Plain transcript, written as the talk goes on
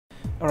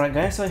Alright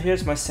guys, so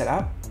here's my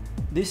setup.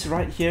 This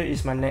right here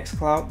is my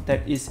Nextcloud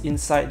that is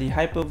inside the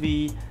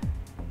Hyper-V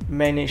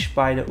managed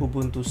by the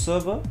Ubuntu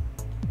server,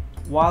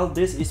 while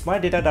this is my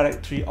data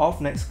directory of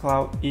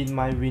Nextcloud in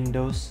my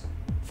Windows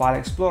File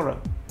Explorer.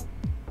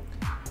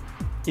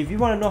 If you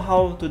want to know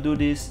how to do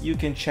this, you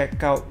can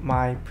check out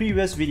my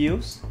previous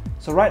videos.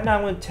 So right now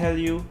I'm going to tell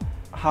you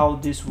how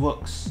this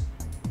works.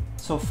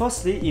 So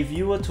firstly, if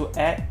you were to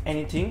add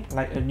anything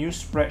like a new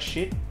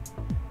spreadsheet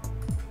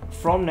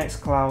from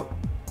Nextcloud,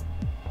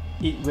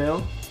 it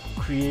will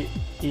create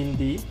in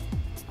the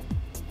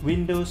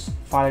Windows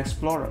File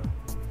Explorer.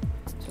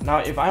 So now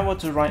if I were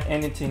to write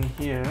anything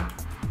here,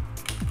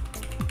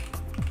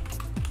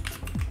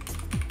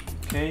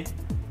 okay,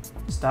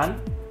 it's done.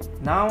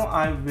 Now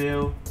I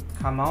will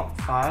come out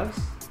files.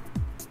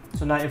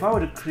 So now if I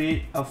were to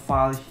create a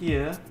file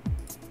here,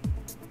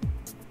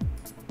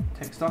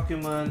 text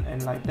document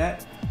and like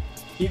that,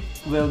 it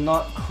will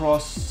not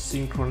cross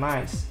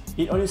synchronize.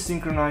 It only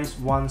synchronizes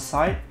one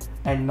side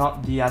and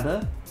not the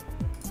other.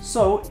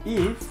 So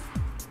if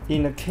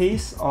in the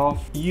case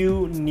of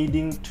you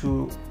needing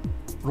to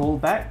roll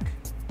back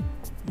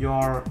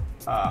your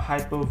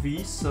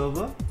Hyper-V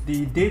server,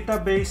 the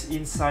database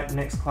inside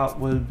Nextcloud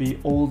will be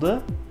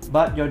older,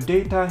 but your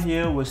data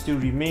here will still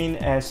remain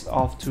as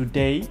of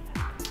today.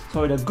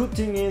 So the good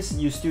thing is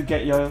you still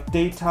get your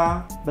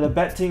data, but the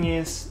bad thing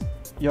is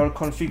your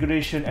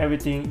configuration,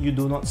 everything, you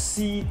do not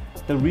see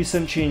the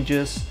recent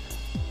changes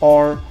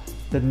or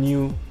the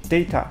new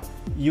data.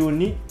 You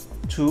need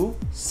to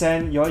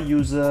send your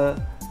user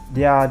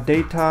their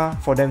data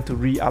for them to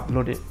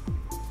re-upload it.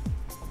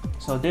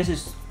 So this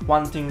is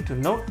one thing to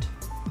note.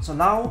 So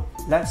now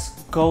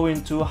let's go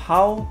into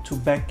how to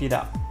back it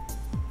up.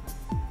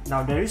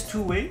 Now there is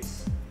two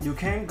ways. You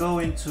can go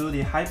into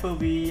the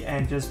Hyper-V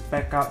and just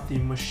back up the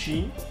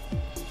machine.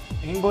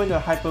 You can go into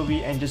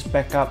Hyper-V and just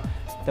back up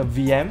the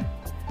VM.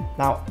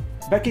 Now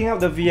backing up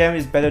the VM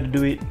is better to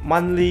do it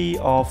monthly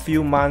or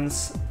few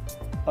months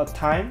a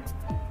time,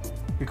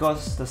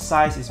 because the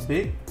size is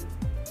big.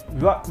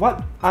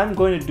 What I'm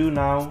going to do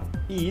now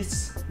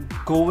is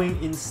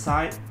going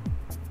inside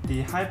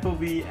the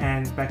Hyper-V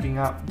and backing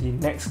up the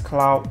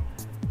Nextcloud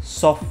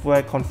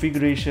software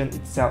configuration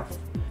itself.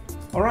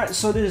 Alright,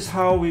 so this is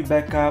how we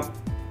back up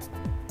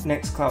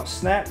Nextcloud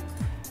Snap.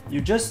 You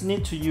just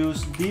need to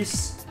use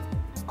this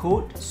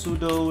code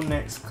sudo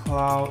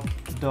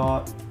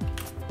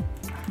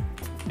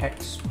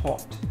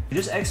nextcloud.export. You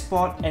just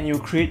export and you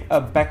create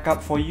a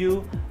backup for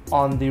you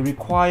on the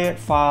required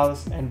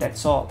files, and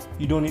that's all.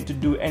 You don't need to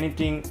do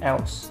anything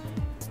else.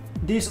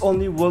 This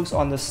only works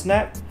on the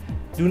Snap.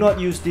 Do not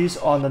use this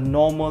on the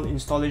normal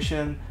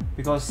installation,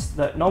 because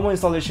the normal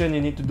installation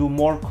you need to do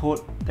more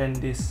code than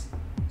this.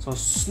 So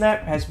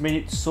Snap has made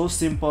it so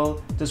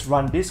simple. Just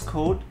run this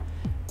code.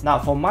 Now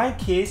for my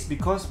case,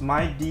 because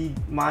my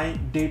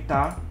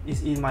data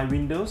is in my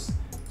Windows,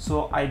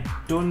 so I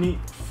don't need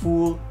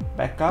full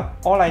backup.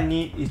 All I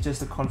need is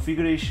just the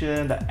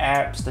configuration, the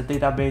apps, the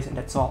database, and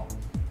that's all.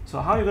 So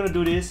how you're gonna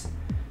do this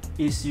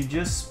is you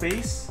just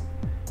space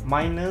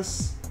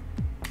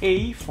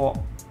 -A for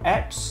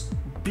apps,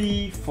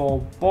 B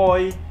for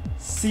boy,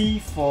 C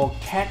for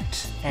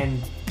cat, and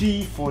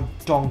D for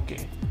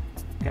donkey.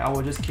 Okay, I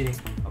was just kidding.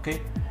 Okay,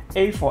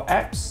 A for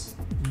apps,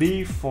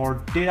 B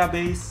for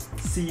database,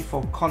 C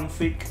for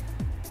config,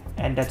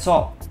 and that's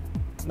all.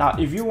 Now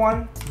if you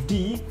want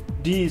D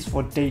is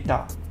for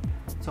data.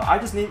 So I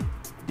just need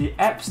the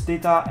apps,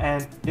 data,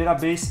 and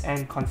database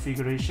and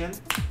configuration.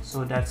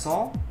 So that's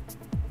all.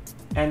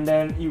 And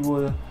then it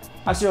will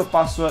ask you a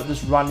password,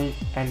 just run it,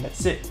 and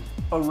that's it.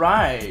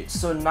 Alright,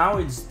 so now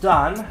it's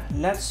done.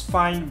 Let's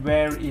find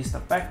where is the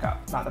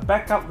backup. Now the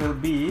backup will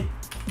be,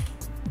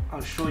 I'll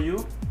show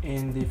you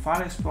in the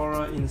File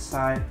Explorer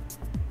inside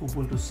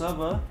Ubuntu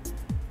server.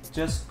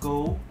 Just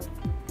go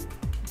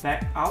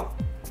back out,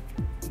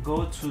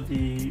 go to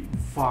the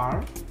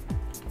var.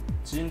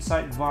 It's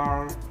inside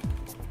var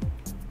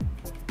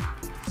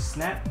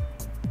snap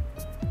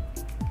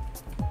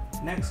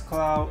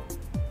Nextcloud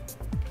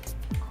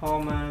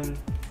common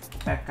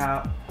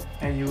backup,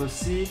 and you will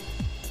see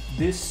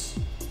this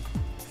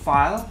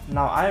file.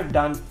 Now I have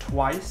done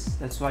twice,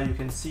 that's why you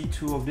can see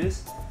two of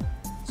this.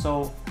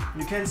 So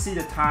you can see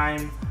the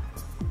time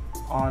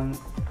on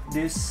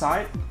this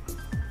side,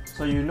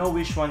 so you know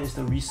which one is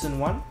the recent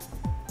one.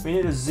 We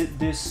need to zip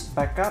this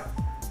back up,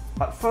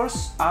 but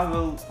first I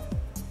will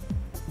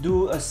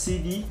do a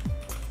CD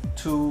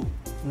to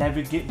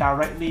navigate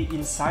directly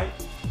inside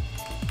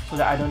so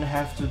that I don't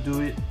have to do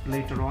it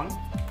later on.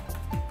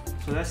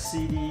 So let's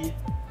cd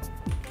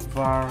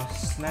var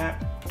snap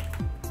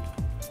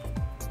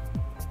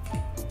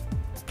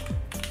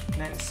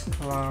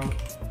Nextcloud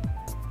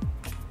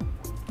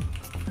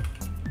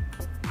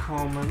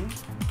common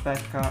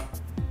backup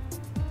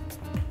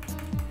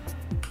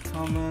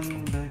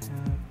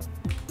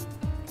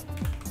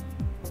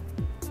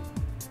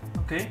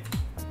okay,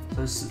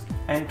 so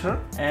enter,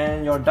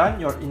 and you're done.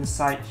 You're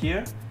inside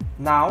here.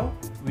 Now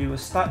we will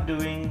start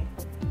doing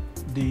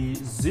the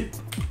zip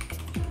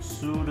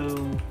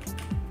sudo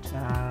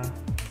tar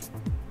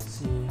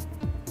c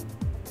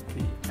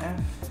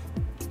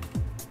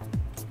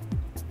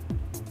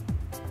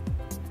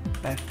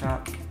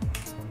backup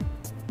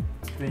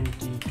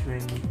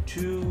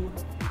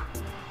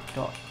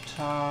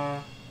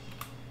 2022.tar.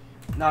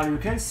 Now you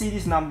can see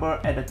this number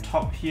at the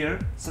top here,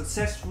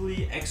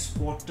 successfully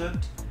exported.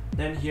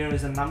 Then here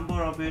is a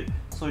number of it,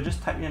 so you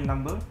just type in a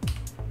number.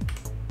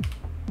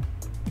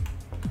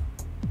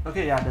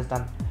 Okay, yeah, that's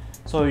done.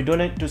 So you don't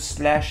need to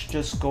slash,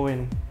 just go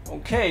in.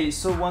 Okay,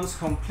 so once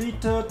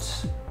completed,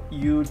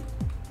 you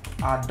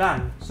are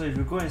done. So if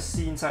you go and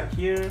see inside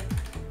here,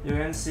 you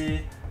can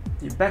see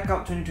the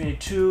backup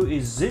 2022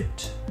 is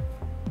zipped.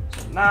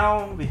 So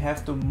now we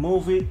have to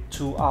move it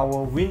to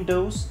our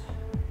Windows,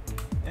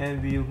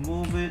 and we'll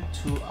move it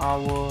to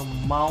our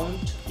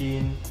mount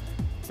in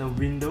the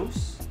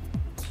Windows.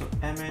 So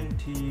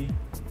mnt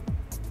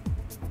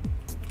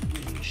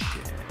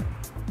share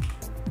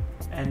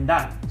and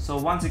done. So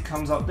once it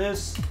comes out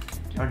this,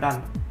 you're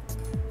done.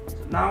 So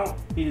now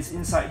it is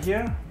inside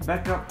here,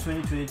 backup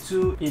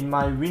 2022 in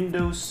my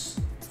Windows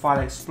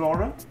File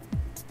Explorer.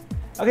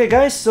 Okay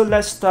guys, so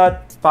let's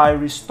start by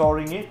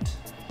restoring it.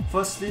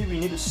 Firstly, we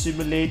need to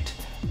simulate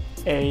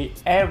a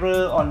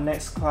error on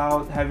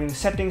Nextcloud having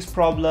settings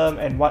problem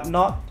and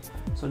whatnot.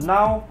 So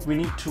now we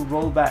need to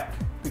roll back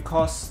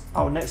because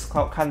our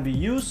Nextcloud can't be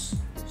used.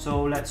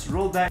 So let's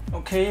roll back.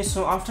 Okay,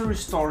 so after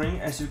restoring,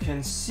 as you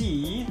can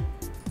see,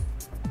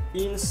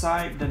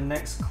 inside the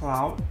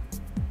Nextcloud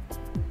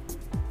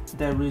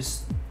there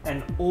is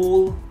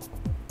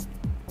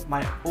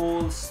my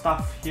old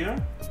stuff here,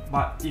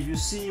 but if you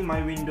see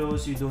my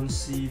Windows, you don't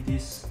see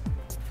this.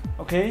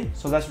 Okay,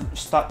 so let's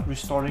start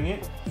restoring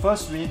it.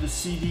 First, we need to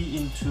cd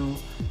into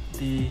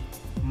the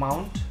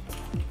mount.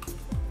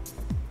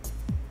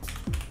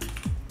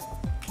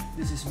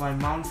 This is my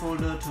mount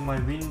folder to my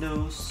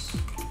Windows.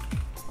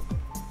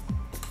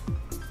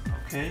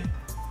 Okay,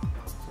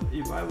 so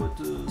if I were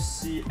to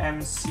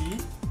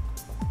cmc,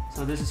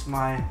 so this is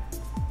my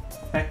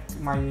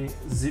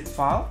zip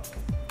file.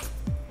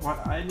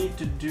 What I need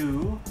to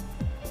do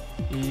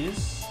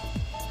is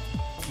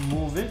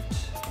move it.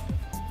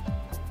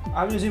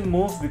 I'm using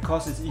move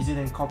because it's easier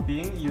than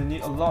copying. You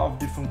need a lot of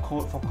different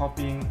code for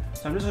copying,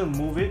 so I'm just going to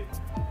move it.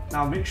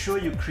 Now make sure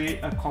you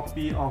create a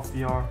copy of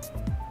your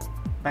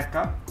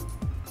backup.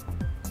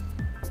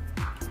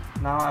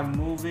 Now I'm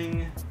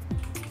moving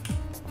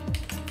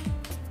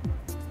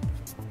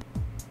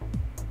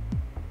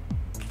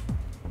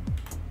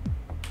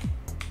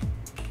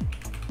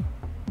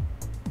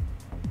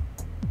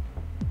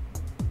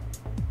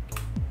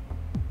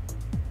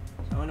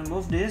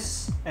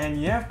this,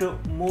 and you have to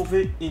move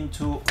it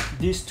into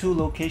these two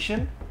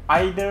locations,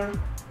 either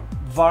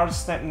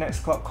varsnet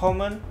nextcloud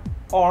common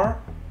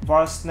or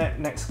varsnet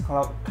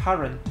nextcloud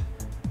current.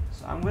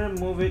 So I'm going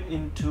to move it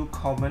into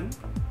common. So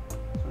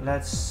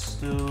let's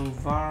do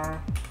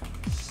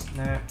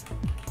varsnet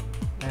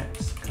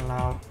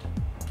nextcloud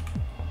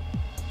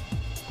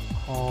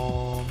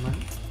common.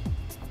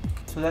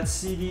 So let's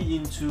cd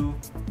into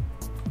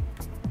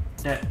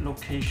that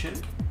location.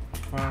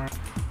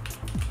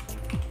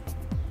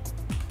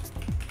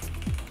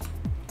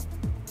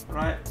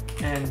 Right,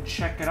 and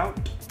check it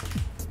out.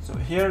 So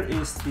here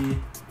is the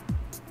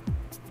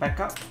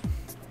backup.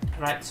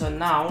 Right, so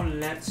now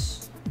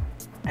let's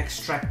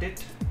extract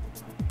it.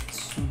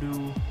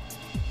 Sudo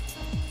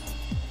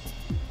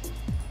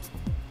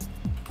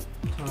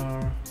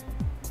tar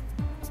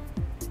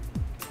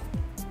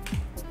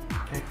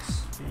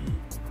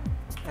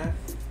xpf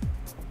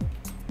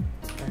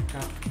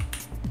backup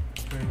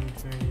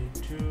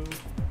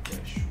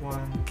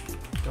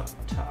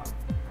 2022-1.tar.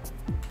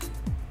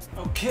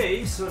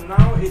 Okay, so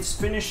now it's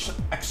finished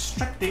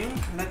extracting.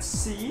 Let's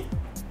see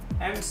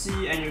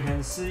MC, and you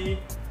can see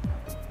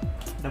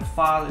the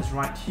file is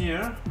right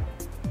here.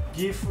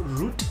 Give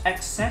root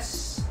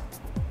access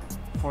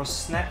for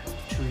Snap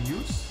to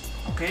use.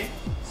 Okay,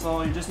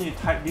 so you just need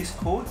to type this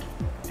code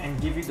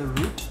and give it the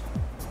root.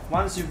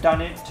 Once you've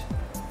done it,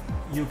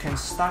 you can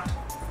start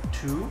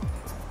to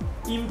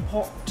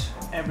import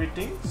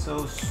everything.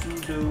 So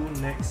sudo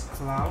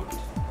nextcloud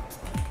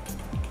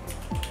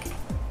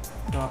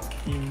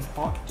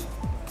import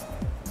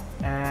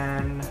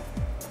and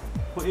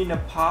put in a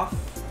path.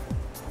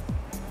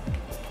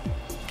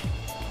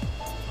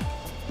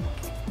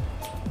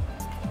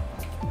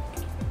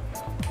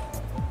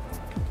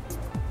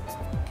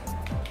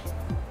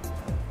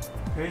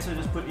 Okay, so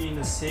just put in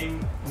the same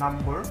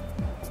number,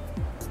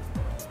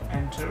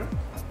 enter,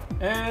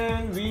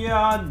 and we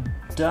are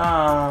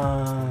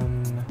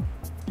done.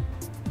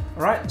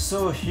 Alright,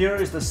 so here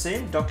is the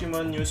same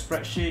document, new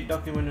spreadsheet,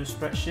 document, new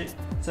spreadsheet.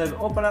 So if you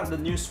open up the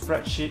new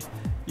spreadsheet,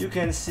 you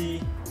can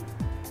see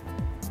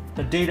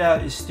the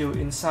data is still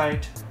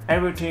inside.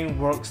 Everything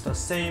works the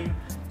same.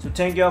 So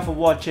thank you all for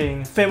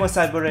watching. Famous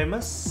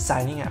Cyber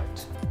signing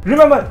out.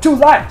 Remember to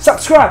like,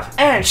 subscribe,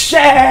 and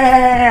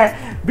share!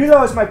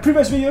 Below is my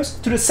previous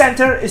videos, to the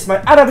center is my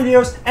other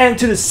videos, and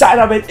to the side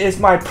of it is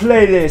my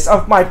playlist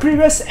of my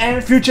previous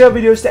and future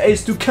videos that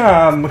is to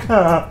come.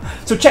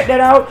 So check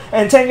that out,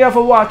 and thank you all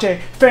for watching.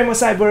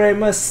 Famous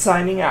Cyber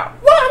signing out.